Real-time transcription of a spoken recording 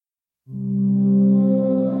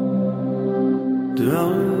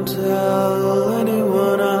Don't tell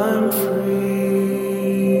anyone I'm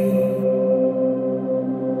free.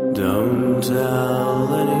 Don't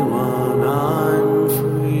tell anyone I'm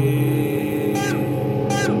free.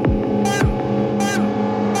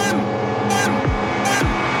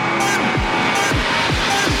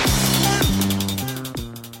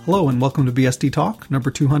 Hello and welcome to BSD Talk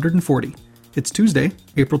number 240. It's Tuesday,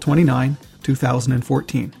 April 29,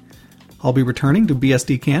 2014. I'll be returning to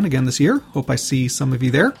BSD Can again this year. Hope I see some of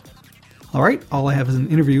you there. All right, all I have is an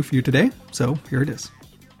interview for you today, so here it is.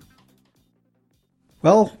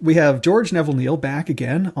 Well, we have George Neville-Neil back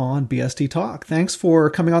again on BSD Talk. Thanks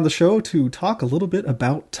for coming on the show to talk a little bit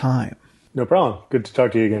about time. No problem. Good to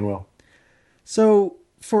talk to you again, Will. So,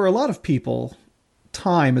 for a lot of people,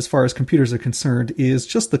 time, as far as computers are concerned, is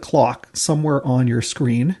just the clock somewhere on your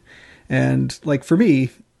screen. And like for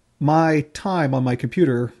me, my time on my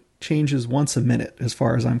computer changes once a minute as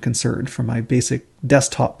far as I'm concerned from my basic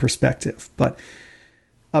desktop perspective. But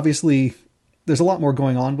obviously, there's a lot more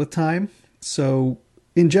going on with time. So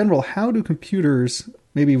in general, how do computers,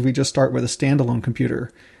 maybe if we just start with a standalone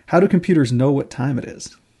computer, how do computers know what time it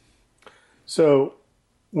is? So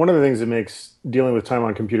one of the things that makes dealing with time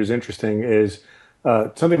on computers interesting is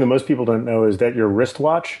something that most people don't know is that your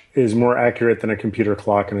wristwatch is more accurate than a computer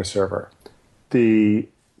clock in a server. The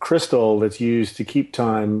crystal that's used to keep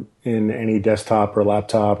time in any desktop or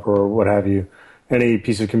laptop or what have you, any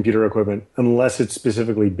piece of computer equipment, unless it's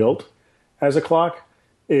specifically built as a clock,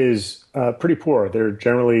 is pretty poor. They're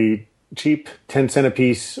generally cheap, 10 cents a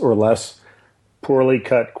piece or less, poorly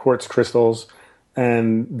cut quartz crystals,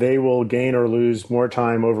 and they will gain or lose more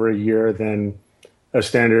time over a year than a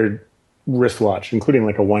standard wristwatch, including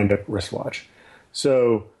like a wind-up wristwatch.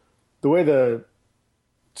 So the way the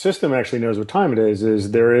system actually knows what time it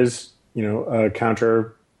is there is, a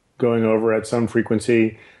counter going over at some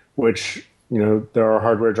frequency, which, there are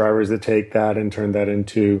hardware drivers that take that and turn that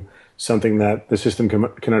into something that the system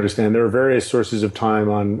can understand. There are various sources of time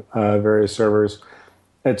on various servers.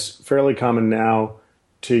 It's fairly common now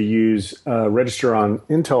to use a register on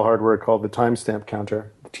Intel hardware called the timestamp counter,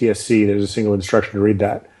 the TSC. There's a single instruction to read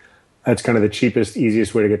that. That's kind of the cheapest,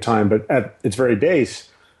 easiest way to get time. But at its very base,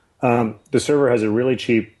 the server has a really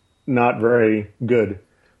cheap, not very good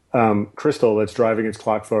crystal that's driving its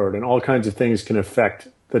clock forward, and all kinds of things can affect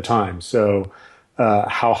the time. So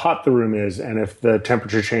how hot the room is, and if the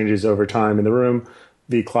temperature changes over time in the room,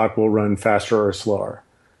 the clock will run faster or slower.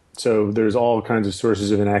 So there's all kinds of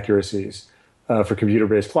sources of inaccuracies for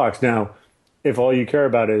computer-based clocks. Now, if all you care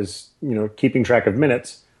about is keeping track of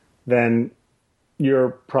minutes, then you're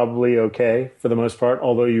probably okay for the most part,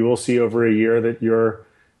 although you will see over a year that your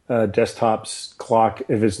desktop's clock,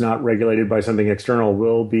 if it's not regulated by something external,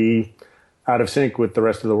 will be out of sync with the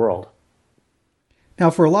rest of the world. Now,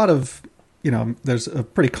 for a lot of, there's a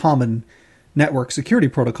pretty common network security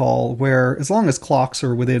protocol where as long as clocks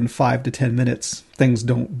are within 5 to 10 minutes, things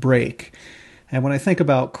don't break. And when I think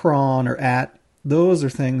about cron or at, those are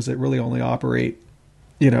things that really only operate,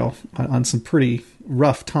 on some pretty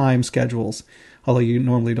rough time schedules, although you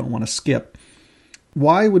normally don't want to skip.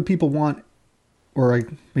 Why would people want, or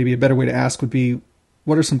maybe a better way to ask would be,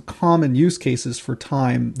 what are some common use cases for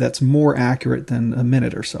time that's more accurate than a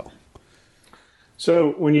minute or so?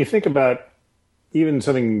 So when you think about even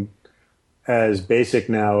something as basic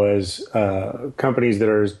now as companies that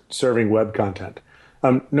are serving web content,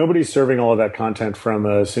 nobody's serving all of that content from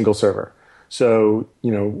a single server. So,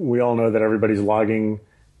 we all know that everybody's logging,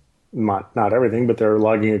 not everything, but they're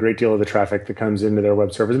logging a great deal of the traffic that comes into their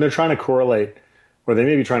web servers. And they're trying to correlate, or they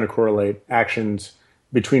may be trying to correlate actions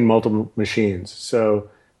between multiple machines. So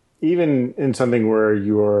even in something where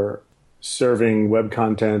you're serving web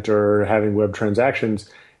content or having web transactions,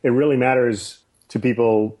 it really matters to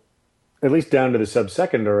people, at least down to the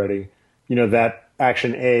sub-second already, that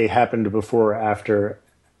action A happened before or after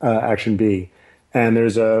action B. And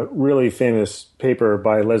there's a really famous paper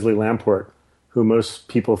by Leslie Lamport, who most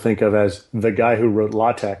people think of as the guy who wrote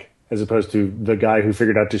LaTeX, as opposed to the guy who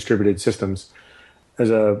figured out distributed systems. There's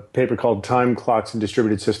a paper called Time, Clocks, and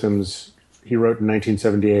Distributed Systems he wrote in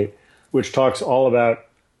 1978, which talks all about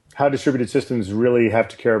how distributed systems really have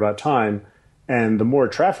to care about time. And the more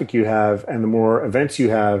traffic you have and the more events you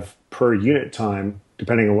have per unit time,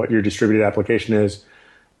 depending on what your distributed application is,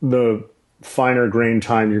 the finer grained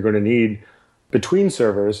time you're going to need between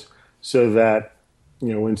servers, so that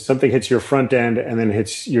when something hits your front end and then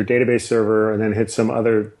hits your database server and then hits some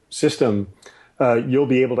other system, you'll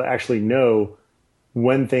be able to actually know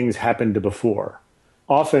when things happened before.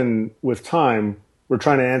 Often with time, we're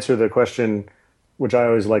trying to answer the question, which I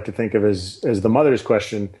always like to think of as the mother's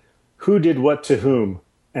question: who did what to whom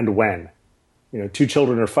and when? two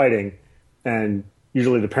children are fighting, and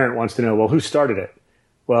usually the parent wants to know, well, who started it?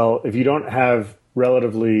 Well, if you don't have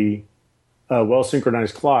relatively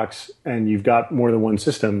well-synchronized clocks and you've got more than one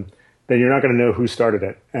system, then you're not going to know who started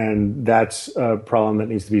it. And that's a problem that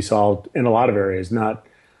needs to be solved in a lot of areas, not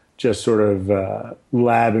just sort of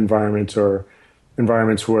lab environments or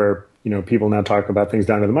environments where people now talk about things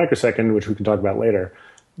down to the microsecond, which we can talk about later.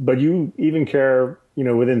 But you even care,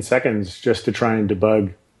 within seconds just to try and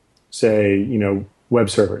debug, say, web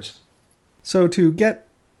servers. So to get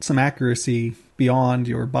some accuracy beyond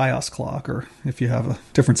your BIOS clock, or if you have a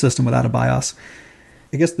different system without a BIOS,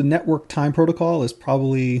 I guess the network time protocol is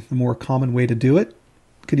probably the more common way to do it.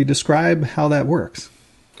 Could you describe how that works?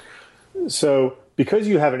 So because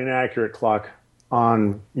you have an inaccurate clock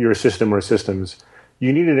on your system or systems,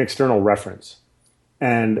 you need an external reference.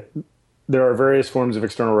 And there are various forms of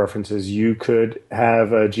external references. You could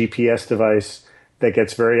have a GPS device that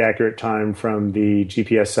gets very accurate time from the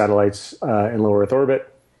GPS satellites in low Earth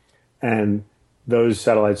orbit. And those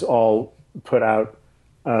satellites all put out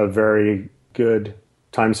a very good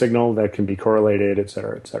time signal that can be correlated, et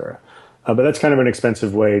cetera, et cetera. But that's kind of an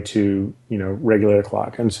expensive way to, regulate a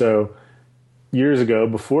clock. And so years ago,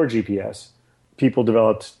 before GPS, people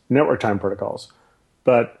developed network time protocols.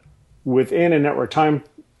 But within a network time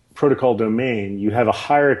protocol domain, you have a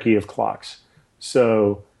hierarchy of clocks.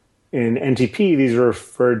 So in NTP, these are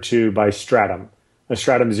referred to by stratum. A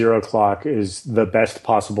stratum 0 clock is the best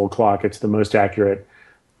possible clock. It's the most accurate.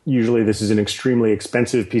 Usually this is an extremely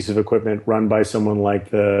expensive piece of equipment run by someone like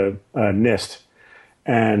the NIST.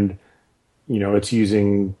 And, it's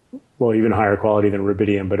using, even higher quality than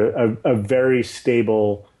rubidium, but a very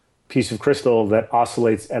stable piece of crystal that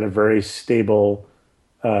oscillates at a very stable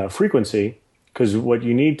frequency. Because what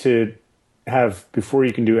you need to have before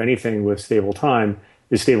you can do anything with stable time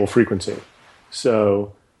is stable frequency.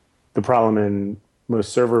 So the problem in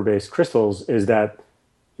most server-based crystals is that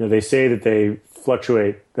they say that they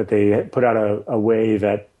fluctuate, that they put out a wave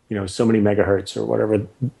at so many megahertz or whatever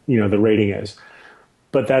the rating is,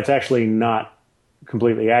 but that's actually not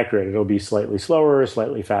completely accurate. It'll be slightly slower,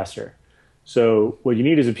 slightly faster. So what you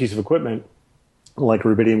need is a piece of equipment like a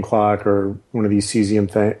rubidium clock or one of these cesium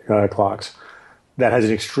clocks that has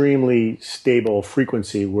an extremely stable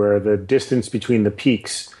frequency where the distance between the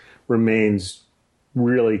peaks remains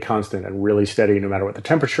really constant and really steady no matter what the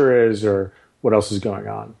temperature is or what else is going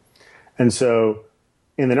on. And so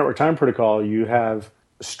in the network time protocol, you have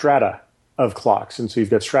strata of clocks. And so you've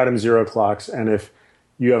got stratum 0 clocks. And if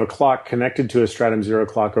you have a clock connected to a stratum 0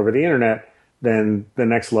 clock over the internet, then the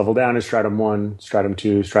next level down is stratum 1, stratum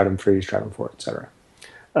 2, stratum 3, stratum 4, et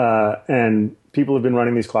cetera. And people have been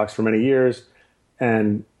running these clocks for many years.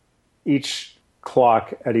 And each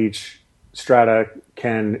clock at each strata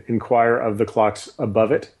can inquire of the clocks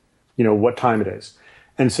above it, what time it is.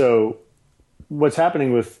 And so what's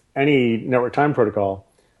happening with any network time protocol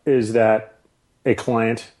is that a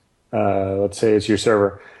client, let's say it's your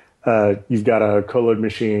server, you've got a co-load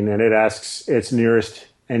machine and it asks its nearest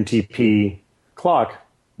NTP clock,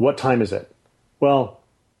 what time is it? Well,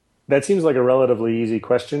 that seems like a relatively easy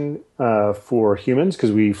question for humans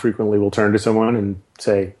because we frequently will turn to someone and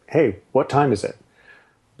say, hey, what time is it?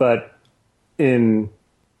 But in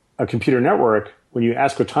a computer network, when you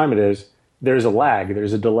ask what time it is, there's a lag,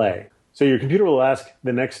 there's a delay. So your computer will ask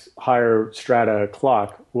the next higher strata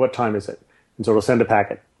clock, what time is it? And so it'll send a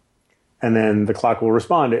packet. And then the clock will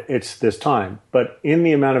respond, it's this time. But in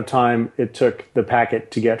the amount of time it took the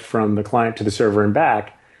packet to get from the client to the server and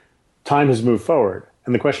back, time has moved forward.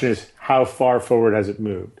 And the question is, how far forward has it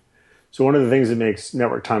moved? So one of the things that makes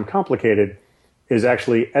network time complicated is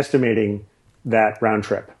actually estimating that round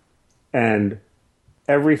trip. And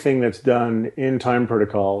everything that's done in time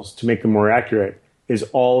protocols to make them more accurate is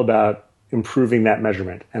all about improving that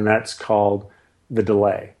measurement. And that's called the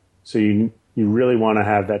delay. So you really want to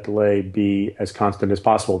have that delay be as constant as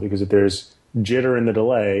possible, because if there's jitter in the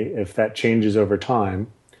delay, if that changes over time,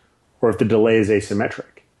 or if the delay is asymmetric,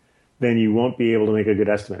 then you won't be able to make a good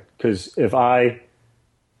estimate. Because if I,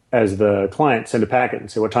 as the client, send a packet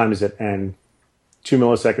and say, what time is it? And 2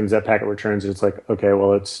 milliseconds, that packet returns, and it's like, okay,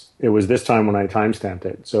 well, it was this time when I timestamped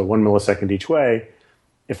it. So 1 millisecond each way.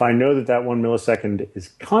 If I know that that 1 millisecond is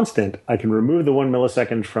constant, I can remove the 1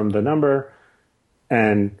 millisecond from the number,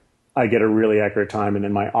 and I get a really accurate time. And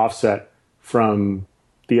then my offset from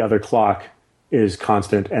the other clock is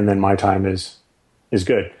constant, and then my time is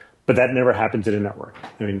good. But that never happens in a network.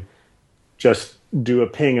 I mean, just do a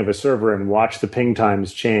ping of a server and watch the ping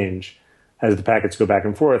times change as the packets go back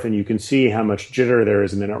and forth, and you can see how much jitter there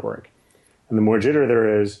is in the network. And the more jitter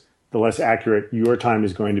there is, the less accurate your time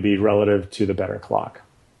is going to be relative to the better clock.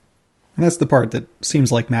 And that's the part that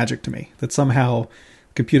seems like magic to me, that somehow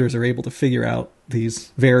computers are able to figure out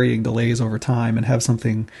these varying delays over time and have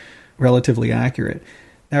something relatively accurate.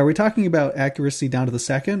 Now, are we talking about accuracy down to the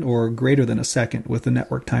second or greater than a second with the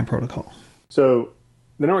network time protocol? So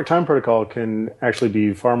the network time protocol can actually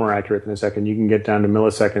be far more accurate than a second. You can get down to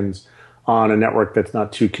milliseconds on a network that's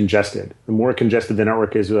not too congested. The more congested the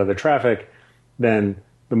network is with other traffic, then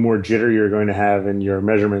the more jitter you're going to have in your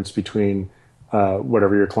measurements between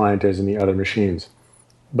whatever your client is and the other machines.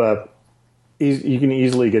 But you can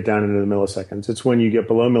easily get down into the milliseconds. It's when you get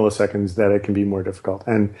below milliseconds that it can be more difficult.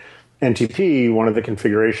 And NTP, one of the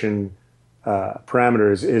configuration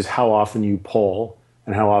parameters is how often you poll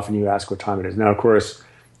and how often you ask what time it is. Now, of course,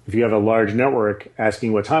 if you have a large network,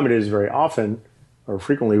 asking what time it is very often or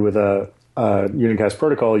frequently with a unicast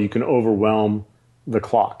protocol, you can overwhelm the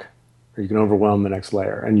clock, or you can overwhelm the next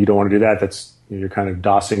layer. And you don't want to do that. You're kind of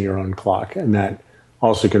DOSing your own clock. And that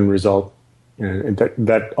also can result,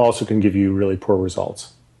 that also can give you really poor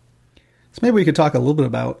results. So maybe we could talk a little bit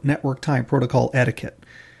about network time protocol etiquette.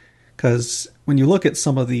 Because when you look at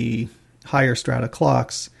some of the higher strata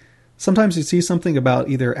clocks, sometimes you see something about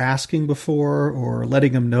either asking before or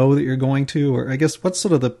letting them know that you're going to, or I guess what's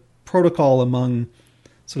sort of the protocol among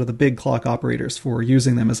sort of the big clock operators for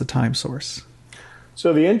using them as a time source?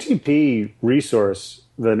 So the NTP resource,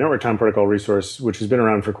 the network time protocol resource, which has been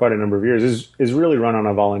around for quite a number of years, is really run on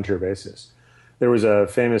a volunteer basis. There was a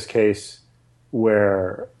famous case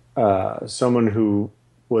where someone who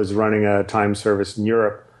was running a time service in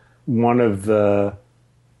Europe,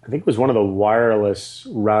 I think it was one of the wireless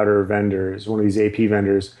router vendors, one of these AP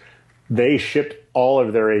vendors, they shipped all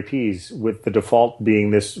of their APs with the default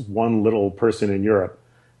being this one little person in Europe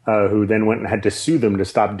who then went and had to sue them to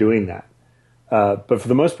stop doing that. But for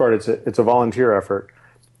the most part, it's a volunteer effort.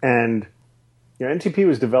 And NTP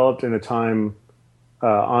was developed in a time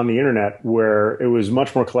on the internet where it was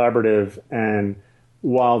much more collaborative. And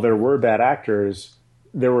while there were bad actors,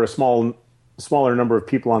 there were a smaller number of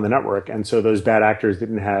people on the network. And so those bad actors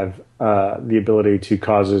didn't have the ability to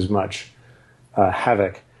cause as much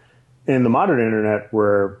havoc. In the modern internet,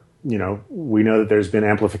 where we know that there's been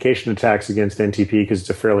amplification attacks against NTP because it's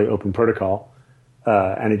a fairly open protocol,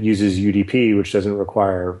 and it uses UDP, which doesn't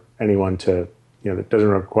require anyone to, that doesn't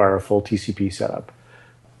require a full TCP setup,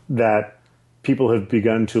 that people have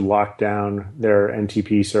begun to lock down their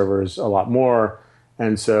NTP servers a lot more.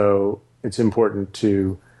 And so it's important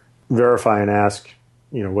to verify and ask,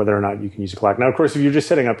 whether or not you can use a clock. Now, of course, if you're just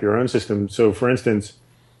setting up your own system, so for instance,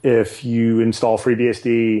 if you install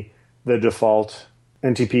FreeBSD, the default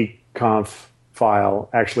NTP conf file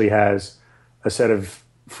actually has a set of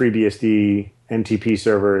FreeBSD NTP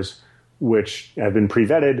servers which have been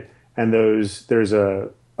pre-vetted, and there's a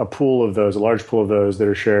pool of those, a large pool of those that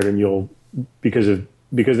are shared, and because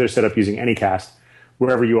they're set up using Anycast,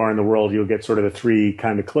 wherever you are in the world, you'll get sort of the three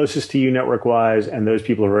kind of closest to you network-wise, and those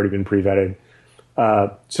people have already been pre-vetted.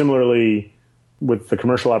 Similarly, with the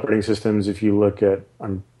commercial operating systems, if you look at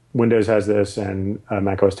Windows has this and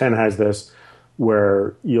Mac OS X has this,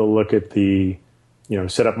 where you'll look at the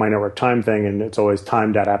set up my network time thing, and it's always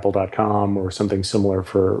time.apple.com or something similar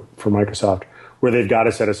for Microsoft, where they've got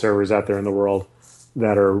a set of servers out there in the world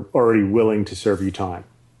that are already willing to serve you time.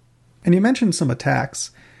 And you mentioned some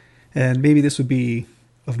attacks, and maybe this would be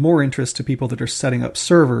of more interest to people that are setting up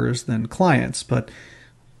servers than clients, but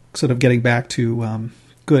sort of getting back to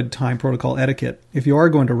good time protocol etiquette. If you are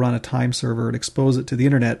going to run a time server and expose it to the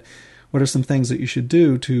internet, what are some things that you should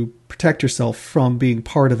do to protect yourself from being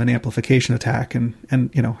part of an amplification attack and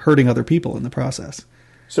hurting other people in the process?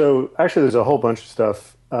 So actually, there's a whole bunch of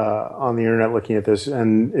stuff on the internet looking at this,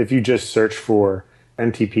 and if you just search for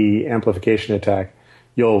NTP amplification attack,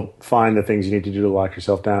 you'll find the things you need to do to lock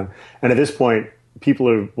yourself down. And at this point,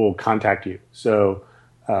 people will contact you. So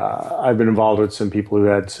I've been involved with some people who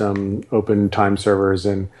had some open time servers,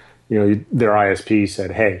 and their ISP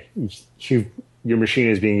said, "Hey, your machine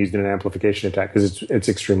is being used in an amplification attack," because it's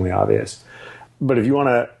extremely obvious. But if you want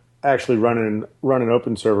to actually run an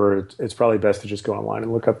open server, it's probably best to just go online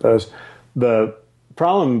and look up those. The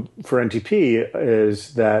problem for NTP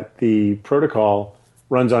is that the protocol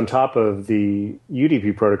runs on top of the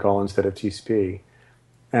UDP protocol instead of TCP.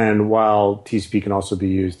 And while TCP can also be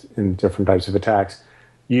used in different types of attacks,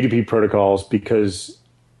 UDP protocols, because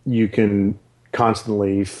you can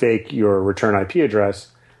constantly fake your return IP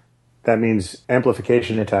address, that means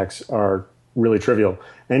amplification attacks are really trivial.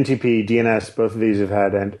 NTP, DNS, both of these have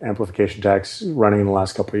had amplification attacks running in the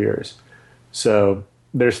last couple of years. So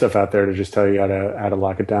there's stuff out there to just tell you how to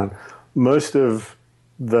lock it down. Most of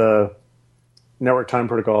the network time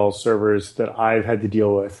protocol servers that I've had to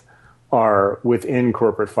deal with are within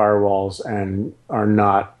corporate firewalls and are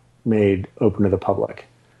not made open to the public.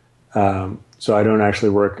 So I don't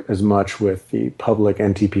actually work as much with the public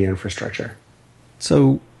NTP infrastructure.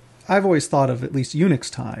 So I've always thought of at least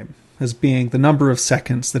Unix time as being the number of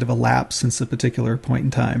seconds that have elapsed since a particular point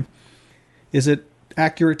in time. Is it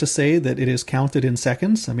accurate to say that it is counted in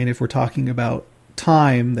seconds? I mean, if we're talking about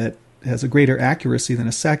time that has a greater accuracy than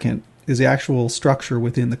a second, is the actual structure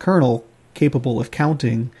within the kernel capable of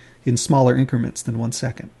counting in smaller increments than 1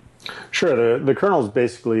 second? Sure. The kernel is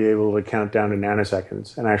basically able to count down to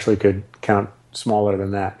nanoseconds and actually could count smaller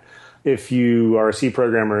than that. If you are a C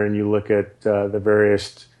programmer and you look at the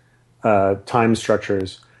various time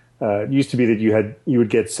structures, it used to be that you would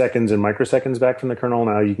get seconds and microseconds back from the kernel.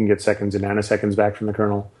 Now you can get seconds and nanoseconds back from the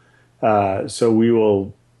kernel. So we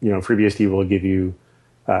will, FreeBSD will give you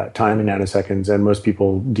time in nanoseconds, and most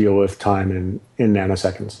people deal with time in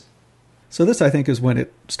nanoseconds. So this, I think, is when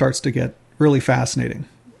it starts to get really fascinating.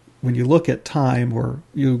 When you look at time, or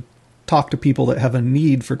you talk to people that have a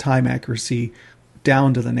need for time accuracy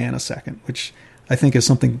down to the nanosecond, which I think is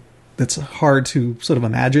something that's hard to sort of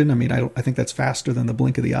imagine. I mean, I think that's faster than the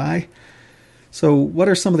blink of the eye. So what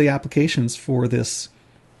are some of the applications for this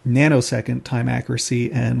nanosecond time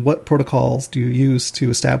accuracy, and what protocols do you use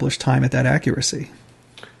to establish time at that accuracy?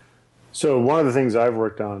 So one of the things I've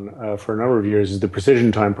worked on for a number of years is the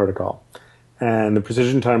precision time protocol. And the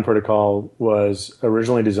precision time protocol was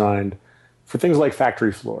originally designed for things like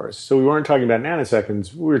factory floors. So we weren't talking about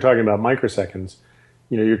nanoseconds, we were talking about microseconds.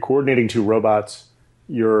 You're coordinating two robots,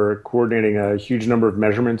 you're coordinating a huge number of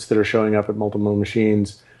measurements that are showing up at multiple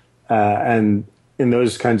machines. And in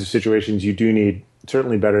those kinds of situations, you do need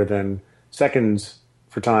certainly better than seconds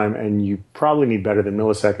for time, and you probably need better than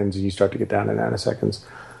milliseconds, and you start to get down to nanoseconds.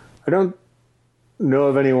 I don't know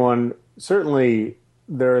of anyone, certainly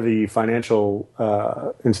there are the financial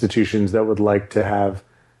institutions that would like to have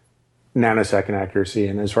nanosecond accuracy,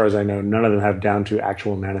 and as far as I know, none of them have down to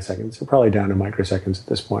actual nanoseconds. They're probably down to microseconds at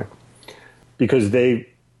this point. Because they,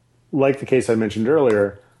 like the case I mentioned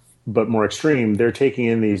earlier, but more extreme, they're taking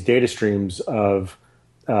in these data streams of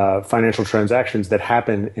financial transactions that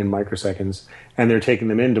happen in microseconds, and they're taking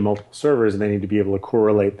them into multiple servers, and they need to be able to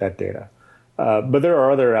correlate that data. But there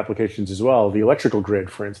are other applications as well. The electrical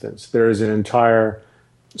grid, for instance. There is an entire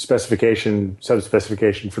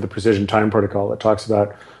subspecification for the precision time protocol that talks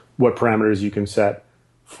about what parameters you can set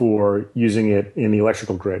for using it in the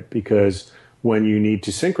electrical grid. Because when you need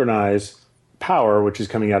to synchronize power, which is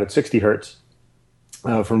coming out at 60 hertz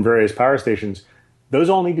from various power stations, those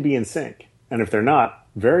all need to be in sync. And if they're not,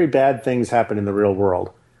 very bad things happen in the real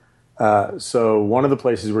world. So one of the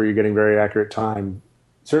places where you're getting very accurate time,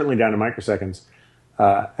 certainly down to microseconds,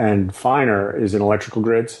 and finer, is in electrical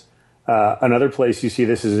grids. Another place you see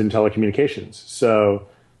this is in telecommunications. So,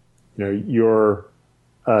 your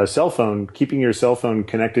cell phone, keeping your cell phone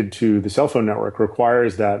connected to the cell phone network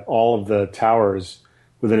requires that all of the towers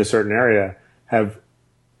within a certain area have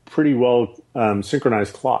pretty well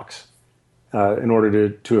synchronized clocks in order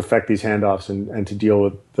to affect these handoffs and to deal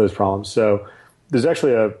with those problems. So there's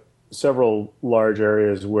actually several large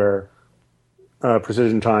areas where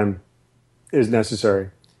precision time is necessary.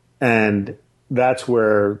 And that's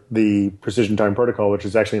where the precision time protocol, which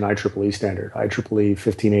is actually an IEEE standard, IEEE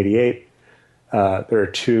 1588. There are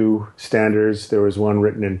two standards. There was one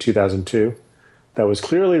written in 2002 that was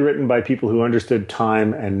clearly written by people who understood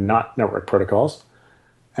time and not network protocols.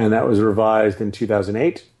 And that was revised in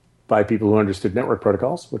 2008 by people who understood network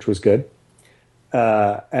protocols, which was good.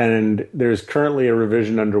 And there's currently a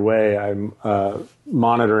revision underway. I'm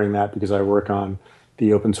monitoring that because I work on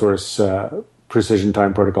the open source precision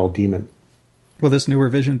time protocol daemon. Will this new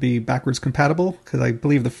revision be backwards compatible? Because I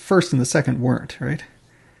believe the first and the second weren't, right?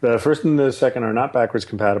 The first and the second are not backwards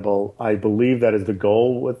compatible. I believe that is the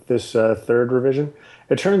goal with this third revision.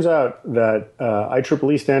 It turns out that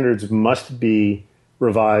IEEE standards must be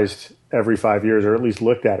revised every 5 years, or at least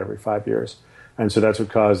looked at every 5 years. And so that's what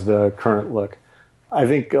caused the current look. I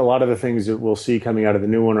think a lot of the things that we'll see coming out of the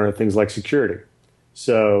new one are things like security.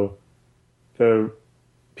 So the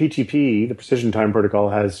PTP, the Precision Time Protocol,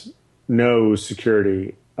 has no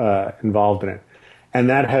security involved in it. And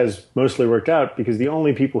that has mostly worked out because the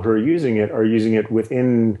only people who are using it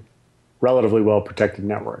within relatively well-protected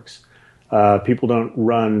networks. People don't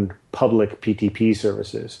run public PTP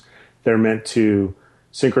services. They're meant to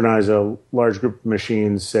synchronize a large group of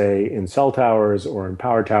machines, say, in cell towers or in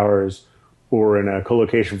power towers or in a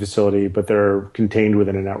co-location facility, but they're contained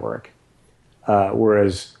within a network.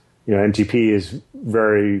 Whereas, NTP is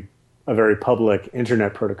a very public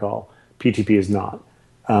internet protocol. PTP is not.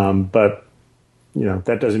 But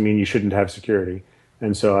that doesn't mean you shouldn't have security.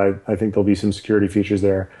 And so I think there'll be some security features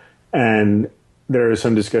there. And there is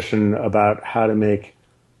some discussion about how to make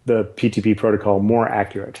the PTP protocol more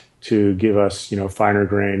accurate to give us, finer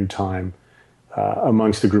grained time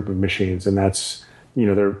amongst a group of machines. And that's,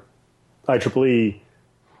 their IEEE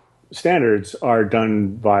standards are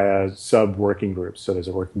done via sub-working groups. So there's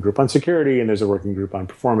a working group on security and there's a working group on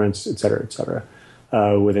performance, et cetera,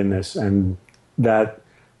 within this. And that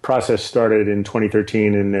process started in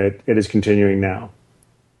 2013 and it is continuing now.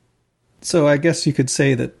 So I guess you could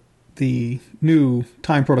say that the new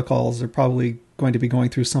time protocols are probably going to be going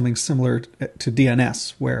through something similar to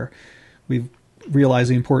DNS, where we've realized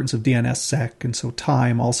the importance of DNSSEC, and so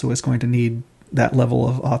time also is going to need that level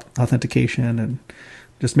of authentication and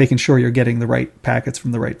just making sure you're getting the right packets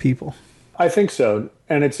from the right people. I think so.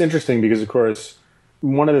 And it's interesting because, of course,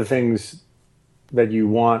 one of the things that you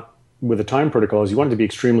want with a time protocol is you want it to be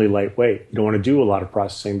extremely lightweight. You don't want to do a lot of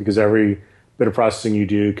processing because every bit of processing you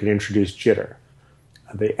do can introduce jitter.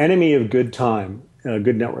 The enemy of good time,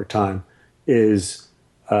 good network time, is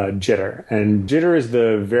jitter. And jitter is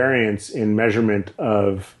the variance in measurement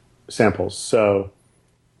of samples. So,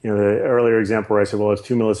 the earlier example where I said, well, it's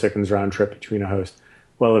 2 milliseconds round trip between a host.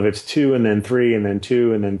 Well, if it's 2 and then 3 and then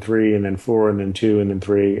 2 and then 3 and then 4 and then 2 and then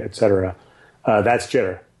 3, et cetera, that's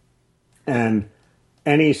jitter. And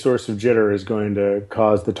any source of jitter is going to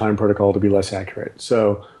cause the time protocol to be less accurate.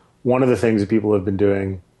 So one of the things that people have been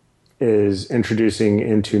doing is introducing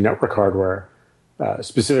into network hardware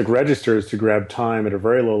specific registers to grab time at a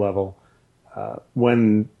very low level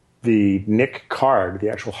when the NIC card, the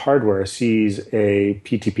actual hardware, sees a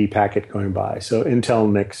PTP packet going by. So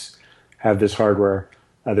Intel NICs have this hardware.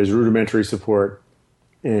 There's rudimentary support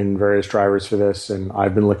in various drivers for this, and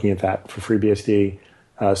I've been looking at that for FreeBSD.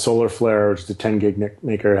 SolarFlare, which is a 10 gig NIC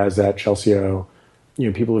maker, has that. Chelseo,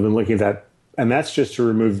 people have been looking at that, and that's just to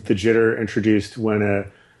remove the jitter introduced when a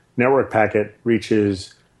network packet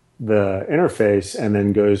reaches the interface and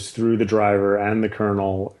then goes through the driver and the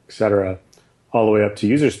kernel, et cetera, all the way up to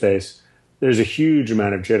user space. There's a huge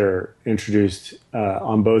amount of jitter introduced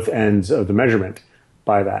on both ends of the measurement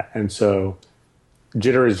by that. And so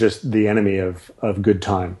jitter is just the enemy of good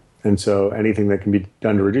time. And so anything that can be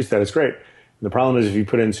done to reduce that is great. And the problem is if you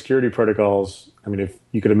put in security protocols, if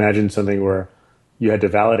you could imagine something where you had to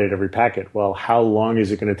validate every packet, well, how long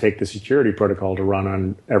is it going to take the security protocol to run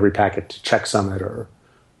on every packet to checksum it or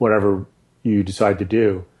whatever you decide to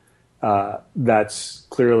do? That's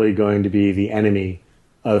clearly going to be the enemy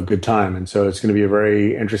of good time. And so it's going to be a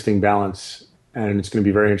very interesting balance, and it's going to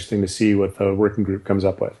be very interesting to see what the working group comes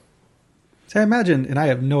up with. So I imagine, and I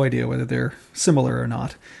have no idea whether they're similar or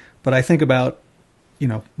not, but I think about,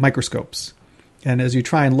 microscopes. And as you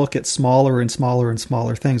try and look at smaller and smaller and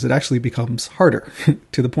smaller things, it actually becomes harder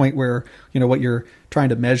to the point where, what you're trying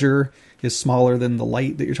to measure is smaller than the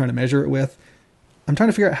light that you're trying to measure it with. I'm trying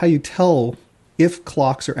to figure out how you tell if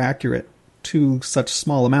clocks are accurate to such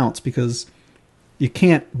small amounts, because you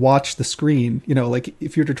can't watch the screen, like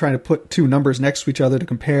if you're trying to put two numbers next to each other to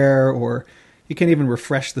compare, or you can't even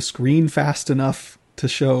refresh the screen fast enough to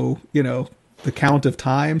show, the count of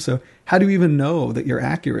time. So how do you even know that you're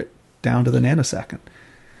accurate down to the nanosecond?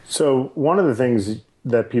 So one of the things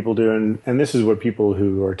that people do, and this is what people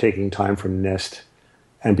who are taking time from NIST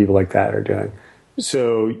and people like that are doing.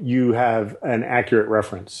 So you have an accurate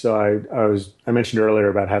reference. So I mentioned earlier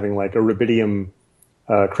about having like a rubidium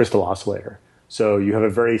crystal oscillator. So you have a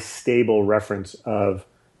very stable reference of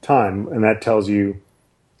time, and that tells you,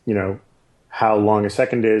 how long a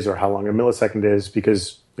second is or how long a millisecond is,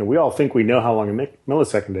 because we all think we know how long a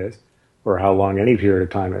millisecond is or how long any period of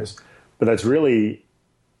time is. But that's really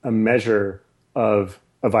a measure of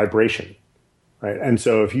a vibration, right? And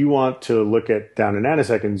so if you want to look at down to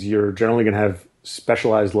nanoseconds, you're generally going to have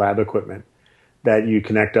specialized lab equipment that you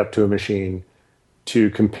connect up to a machine to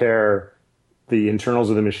compare the internals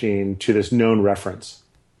of the machine to this known reference.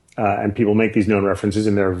 And people make these known references,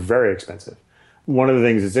 and they're very expensive. One of the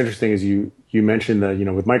things that's interesting is you mentioned that,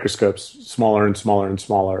 with microscopes, smaller and smaller and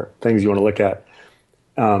smaller things you want to look at.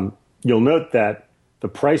 You'll note that the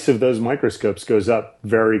price of those microscopes goes up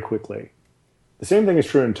very quickly. The same thing is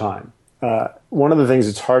true in time. One of the things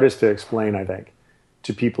that's hardest to explain, I think,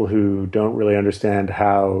 to people who don't really understand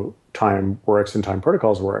how time works and time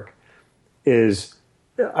protocols work is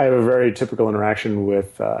I have a very typical interaction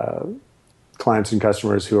with clients and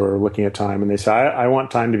customers who are looking at time, and they say, I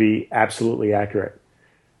want time to be absolutely accurate.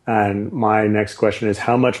 And my next question is,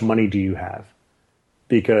 how much money do you have?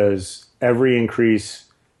 Because every increase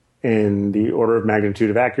in the order of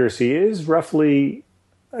magnitude of accuracy is roughly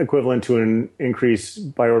equivalent to an increase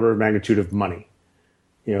by order of magnitude of money.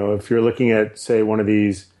 If you're looking at, say, one of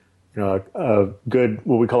these a good,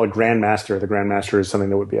 what we call a grandmaster. The grandmaster is something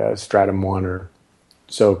that would be a Stratum 1 or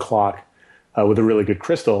so clock with a really good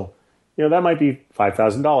crystal. That might be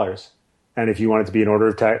 $5,000. And if you want it to be an order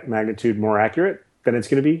of magnitude more accurate, then it's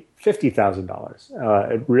going to be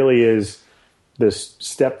 $50,000. It really is this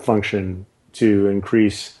step function to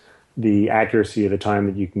increase the accuracy of the time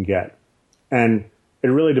that you can get. And it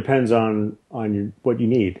really depends on what you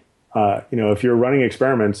need. If you're running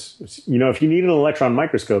experiments, if you need an electron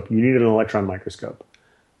microscope, you need an electron microscope.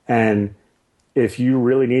 And if you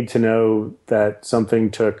really need to know that something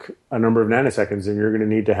took a number of nanoseconds, then you're going to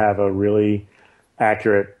need to have a really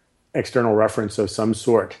accurate external reference of some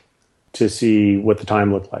sort to see what the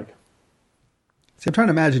time looked like. See, I'm trying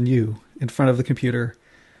to imagine you in front of the computer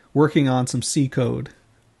working on some C code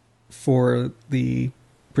for the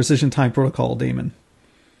precision time protocol daemon.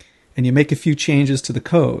 And you make a few changes to the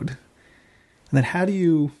code. And then how do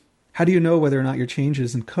you know whether or not your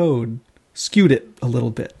changes in code skewed it a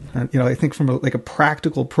little bit? I think from a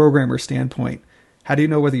practical programmer standpoint, how do you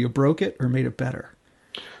know whether you broke it or made it better?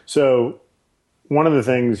 So one of the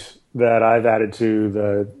things that I've added to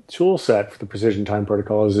the tool set for the precision time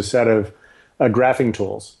protocol is a set of graphing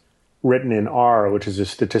tools written in R, which is a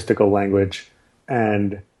statistical language,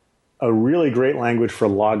 and a really great language for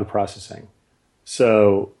log processing.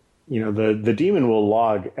 So, the daemon will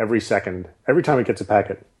log every second, every time it gets a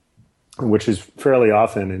packet, which is fairly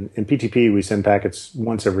often. In PTP, we send packets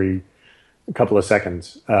once every couple of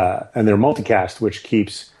seconds, and they're multicast, which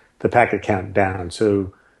keeps the packet count down.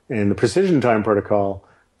 So in the precision time protocol,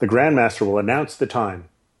 the grandmaster will announce the time,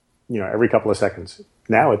 every couple of seconds.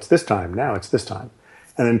 Now it's this time. Now it's this time.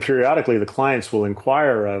 And then periodically, the clients will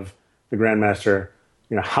inquire of the grandmaster,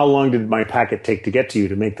 how long did my packet take to get to you,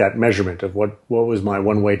 to make that measurement of what was my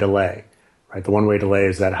one-way delay, right? The one-way delay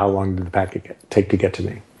is that how long did the packet take to get to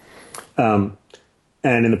me? And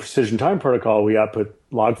in the precision time protocol, we output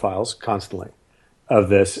log files constantly of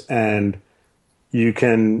this. And you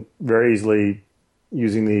can very easily,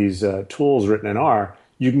 using these tools written in R,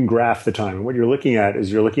 you can graph the time. And what you're looking at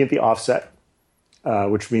is you're looking at the offset,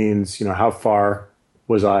 which means, how far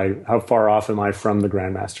off am I from the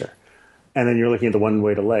grandmaster? And then you're looking at the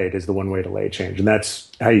one-way delay. Does the one-way delay change? And that's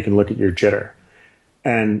how you can look at your jitter.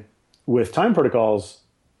 And with time protocols,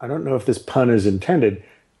 I don't know if this pun is intended,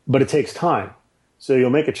 but it takes time. So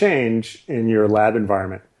you'll make a change in your lab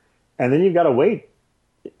environment, and then you've got to wait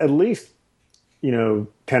at least, 10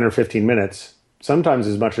 or 15 minutes, sometimes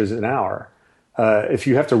as much as an hour. If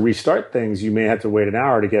you have to restart things, you may have to wait an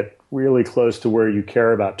hour to get really close to where you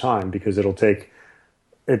care about time, because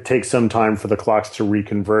it takes some time for the clocks to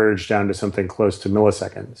reconverge down to something close to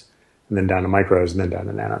milliseconds, and then down to micros, and then down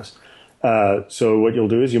to nanos. So what you'll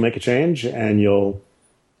do is you'll make a change, and you'll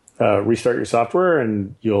restart your software,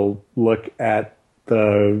 and you'll look at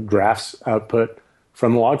the graphs output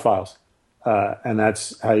from the log files. And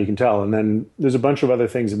that's how you can tell. And then there's a bunch of other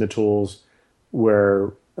things in the tools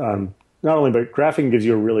where not only, but graphing gives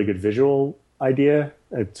you a really good visual idea.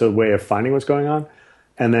 It's a way of finding what's going on.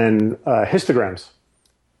 And then histograms.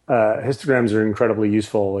 Histograms are incredibly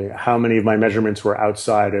useful. How many of my measurements were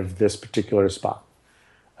outside of this particular spot?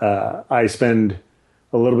 I spend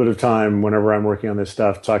a little bit of time whenever I'm working on this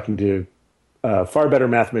stuff talking to far better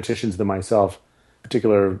mathematicians than myself, a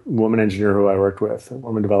particular woman engineer who I worked with, a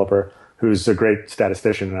woman developer who's a great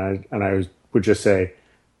statistician. And I would just say,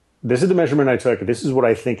 this is the measurement I took. This is what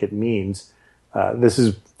I think it means. This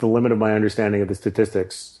is the limit of my understanding of the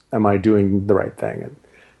statistics. Am I doing the right thing?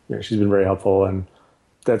 And she's been very helpful. And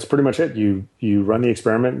that's pretty much it. You run the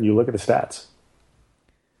experiment and you look at the stats.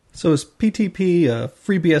 So is PTP a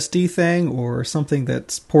FreeBSD thing or something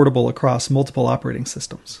that's portable across multiple operating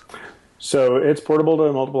systems? So it's portable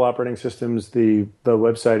to multiple operating systems. The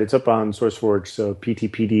website, it's up on SourceForge, so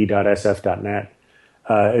ptpd.sf.net.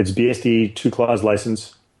 It's BSD 2-clause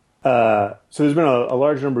license. So there's been a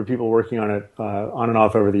large number of people working on it on and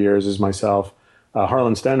off over the years, as myself.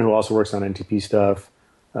 Harlan Sten, who also works on NTP stuff.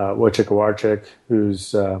 Wojciech Owarczyk,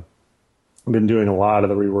 who's been doing a lot of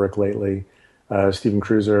the rework lately. Stephen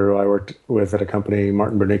Cruiser, who I worked with at a company,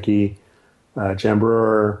 Martin Bernicki, Jan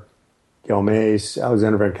Brewer, Gail Mace,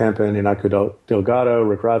 Alexander Van Kempen, Inaco Delgado,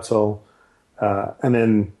 Rick Ratzel. And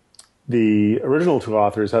then the original two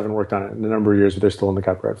authors haven't worked on it in a number of years, but they're still in the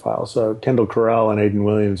copyright file. So Kendall Correll and Aidan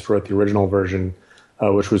Williams wrote the original version,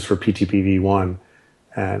 which was for PTPv1.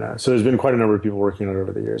 And so there's been quite a number of people working on it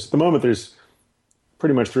over the years. At the moment, there's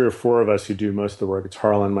pretty much 3 or 4 of us who do most of the work. It's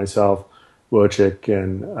Harlan, myself, Wojciech,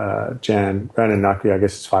 and Jan, and Naki, I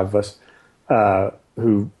guess it's 5 of us,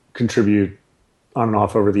 who contribute on and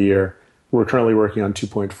off over the year. We're currently working on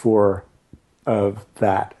 2.4 of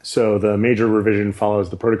that. So the major revision follows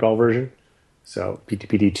the protocol version. So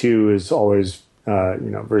PTPD2 is always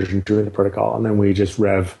version 2 of the protocol, and then we just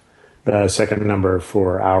rev the second number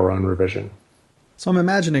for our own revision. So I'm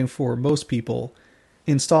imagining for most people,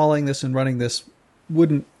 installing this and running this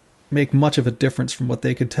wouldn't make much of a difference from what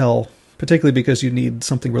they could tell, particularly because you need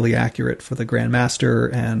something really accurate for the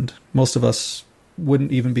Grandmaster, and most of us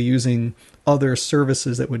wouldn't even be using other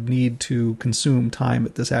services that would need to consume time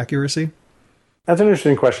at this accuracy. That's an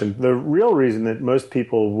interesting question. The real reason that most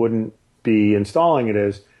people wouldn't be installing it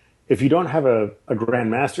is if you don't have a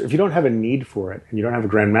Grandmaster, if you don't have a need for it and you don't have a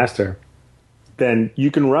Grandmaster, then you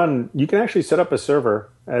can actually set up a server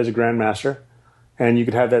as a Grandmaster, and you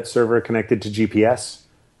could have that server connected to GPS.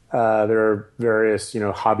 There are various,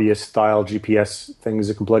 hobbyist style GPS things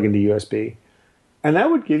that can plug into USB. And that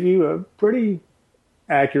would give you a pretty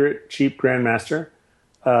accurate, cheap Grandmaster.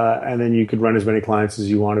 And then you could run as many clients as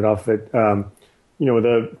you wanted off it. With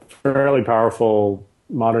a fairly powerful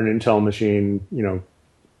modern Intel machine,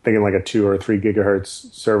 thinking like a 2 or 3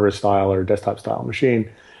 gigahertz server style or desktop style machine,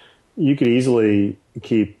 you could easily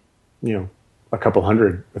keep,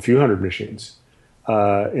 a few hundred machines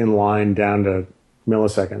in line down to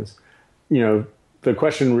milliseconds. The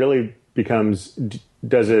question really becomes,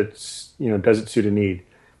 does it suit a need?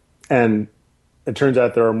 And it turns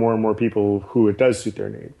out there are more and more people who it does suit their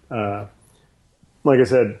need. Like I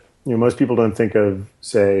said, most people don't think of,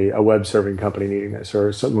 say, a web serving company needing this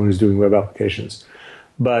or someone who's doing web applications.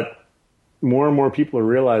 But more and more people are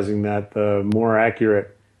realizing that the more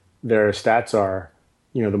accurate their stats are,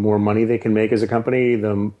 the more money they can make as a company,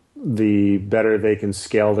 the better they can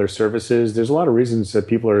scale their services. There's a lot of reasons that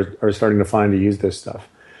people are starting to find to use this stuff.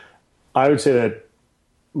 I would say that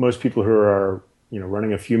most people who are,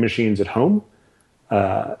 running a few machines at home,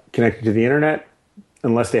 connected to the internet,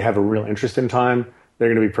 unless they have a real interest in time,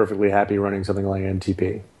 they're going to be perfectly happy running something like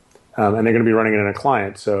NTP. And they're going to be running it in a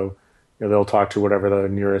client. So they'll talk to whatever the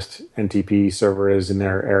nearest NTP server is in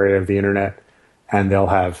their area of the internet, and they'll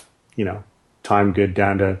have, time good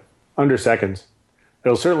down to under seconds.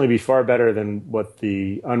 It'll certainly be far better than what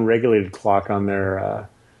the unregulated clock on their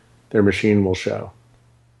machine will show.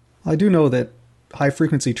 I do know that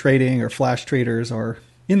high-frequency trading or flash traders are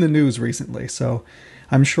in the news recently, so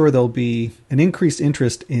I'm sure there'll be an increased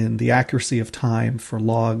interest in the accuracy of time for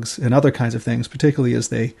logs and other kinds of things, particularly as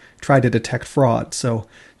they try to detect fraud. So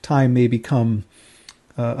time may become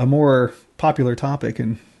a more popular topic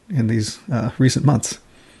in these recent months.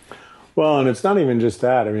 Well, and it's not even just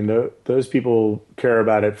that. I mean, those people care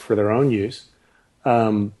about it for their own use.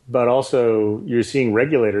 But also you're seeing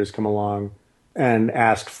regulators come along and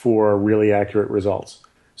ask for really accurate results.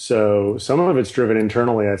 So some of it's driven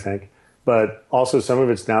internally, I think, but also some of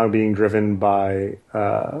it's now being driven by,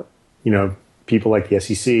 people like the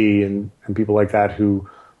SEC and people like that who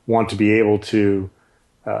want to be able to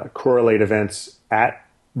correlate events at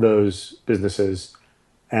those businesses,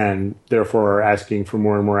 and therefore are asking for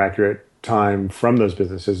more and more accurate time from those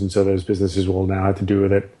businesses. And so those businesses will now have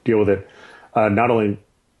to deal with it, not only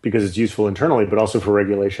because it's useful internally, but also for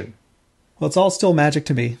regulation. Well, it's all still magic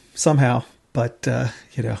to me somehow, but,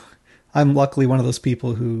 I'm luckily one of those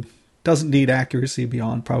people who doesn't need accuracy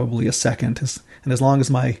beyond probably a second. And as long as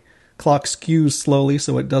my clock skews slowly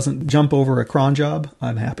so it doesn't jump over a cron job,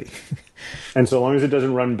 I'm happy. And so long as it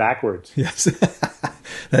doesn't run backwards. Yes,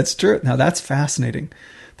 that's true. Now that's fascinating.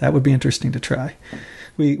 That would be interesting to try.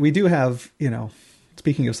 We do have,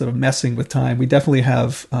 speaking of sort of messing with time, we definitely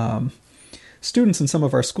have students in some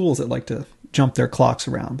of our schools that like to jump their clocks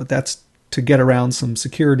around, but that's to get around some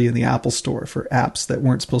security in the Apple Store for apps that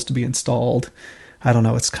weren't supposed to be installed. I don't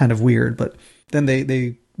know, it's kind of weird, but then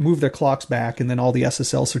they move their clocks back and then all the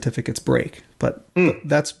SSL certificates break. But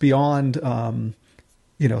that's beyond,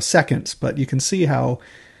 seconds. But you can see how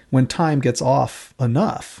when time gets off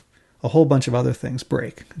enough, a whole bunch of other things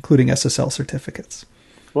break, including SSL certificates.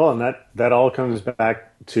 Well, and that all comes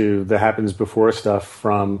back to the happens before stuff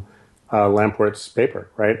from Lamport's paper,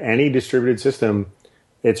 right? Any distributed system,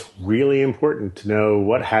 it's really important to know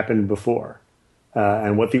what happened before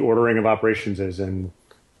and what the ordering of operations is. And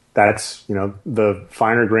that's, the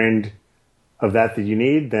finer grained of that you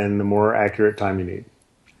need, then the more accurate time you need.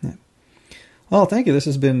 Yeah. Well, thank you. This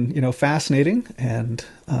has been, fascinating. And,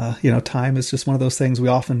 time is just one of those things we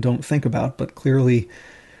often don't think about, but clearly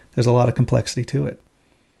there's a lot of complexity to it.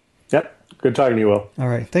 Yep. Good talking to you, Will. All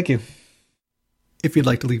right. Thank you. If you'd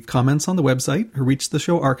like to leave comments on the website or reach the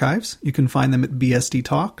show archives, you can find them at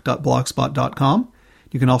bsdtalk.blogspot.com.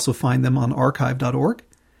 You can also find them on archive.org. And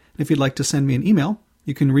if you'd like to send me an email,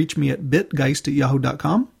 you can reach me at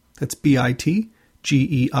bitgeist@yahoo.com. That's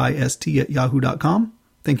bitgeist@yahoo.com.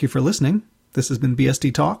 Thank you for listening, This has been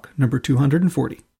BSD Talk number 240.